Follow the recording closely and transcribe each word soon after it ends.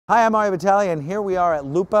Hi, I'm Mario Batali, and here we are at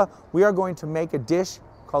Lupa. We are going to make a dish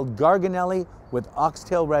called garganelli with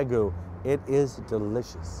oxtail ragu. It is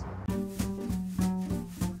delicious.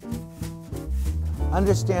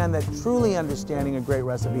 Understand that truly understanding a great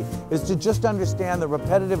recipe is to just understand the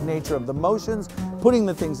repetitive nature of the motions, putting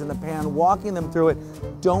the things in the pan, walking them through it.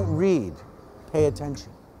 Don't read, pay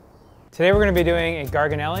attention. Today we're going to be doing a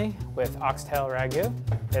garganelli with oxtail ragu.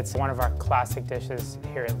 It's one of our classic dishes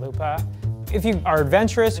here at Lupa. If you are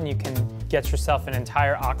adventurous and you can get yourself an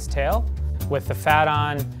entire oxtail with the fat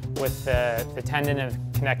on, with the tendon of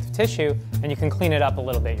connective tissue, and you can clean it up a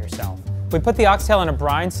little bit yourself. We put the oxtail in a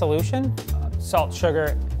brine solution, salt,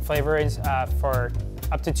 sugar, flavorings for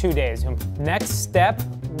up to 2 days. Next step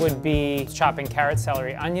would be chopping carrot,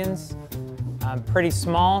 celery, onions. Pretty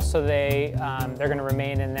small, so they're going to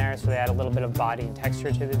remain in there, so they add a little bit of body and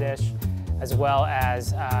texture to the dish, as well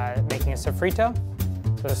as making a soffritto.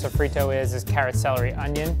 So the soffritto is carrot, celery,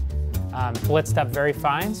 onion, blitzed up very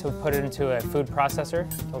fine, so we put it into a food processor.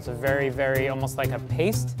 So it's a very, almost like a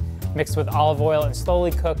paste, mixed with olive oil and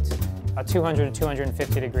slowly cooked at 200 to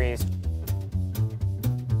 250 degrees.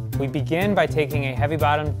 We begin by taking a heavy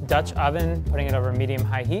bottom Dutch oven, putting it over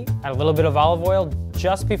medium-high heat, add a little bit of olive oil.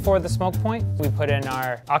 Just before the smoke point, we put in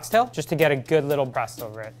our oxtail, just to get a good little crust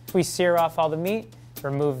over it. We sear off all the meat,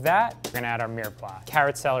 remove that. We're gonna add our mirepoix,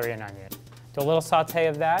 carrot, celery, and onion. Do a little saute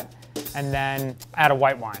of that, and then add a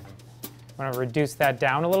white wine. I'm gonna reduce that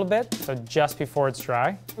down a little bit, so just before it's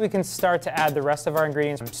dry. We can start to add the rest of our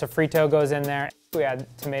ingredients. Soffritto goes in there. We add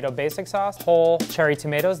tomato basic sauce, whole cherry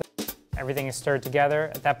tomatoes. Everything is stirred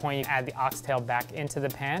together. At that point, you add the oxtail back into the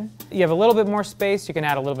pan. You have a little bit more space, you can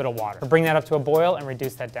add a little bit of water. Bring that up to a boil and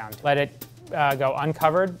reduce that down. Let it go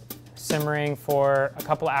uncovered, simmering for a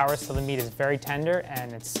couple hours so the meat is very tender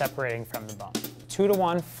and it's separating from the bone.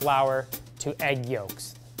 2-to-1 flour to egg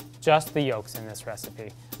yolks. Just the yolks in this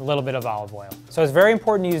recipe. A little bit of olive oil. So it's very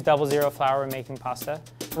important to use 00 flour when making pasta.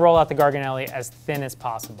 Roll out the garganelli as thin as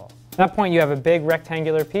possible. At that point, you have a big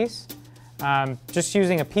rectangular piece. Just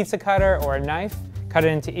using a pizza cutter or a knife, cut it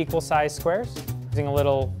into equal sized squares, using a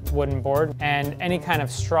little wooden board, and any kind of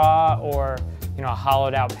straw or a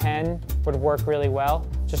hollowed out pen would work really well,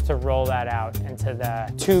 just to roll that out into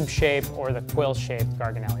the tube shape or the quill shaped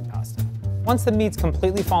garganelli pasta. Once the meat's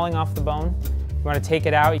completely falling off the bone, you want to take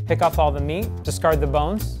it out, you pick off all the meat, discard the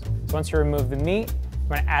bones. So once you remove the meat, you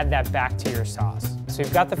want to add that back to your sauce. So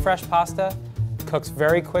you've got the fresh pasta, cooks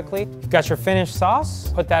very quickly. You've got your finished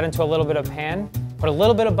sauce, put that into a little bit of pan, put a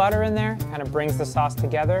little bit of butter in there, kind of brings the sauce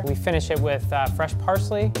together. We finish it with fresh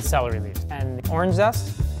parsley, celery leaves, and orange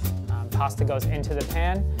zest. Pasta goes into the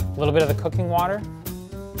pan, a little bit of the cooking water.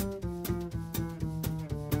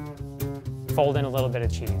 Fold in a little bit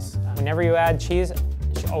of cheese. Whenever you add cheese, it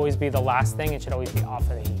should always be the last thing. It should always be off of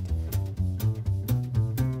the heat.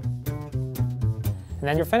 And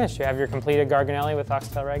then you're finished. You have your completed garganelli with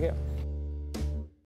oxtail ragu.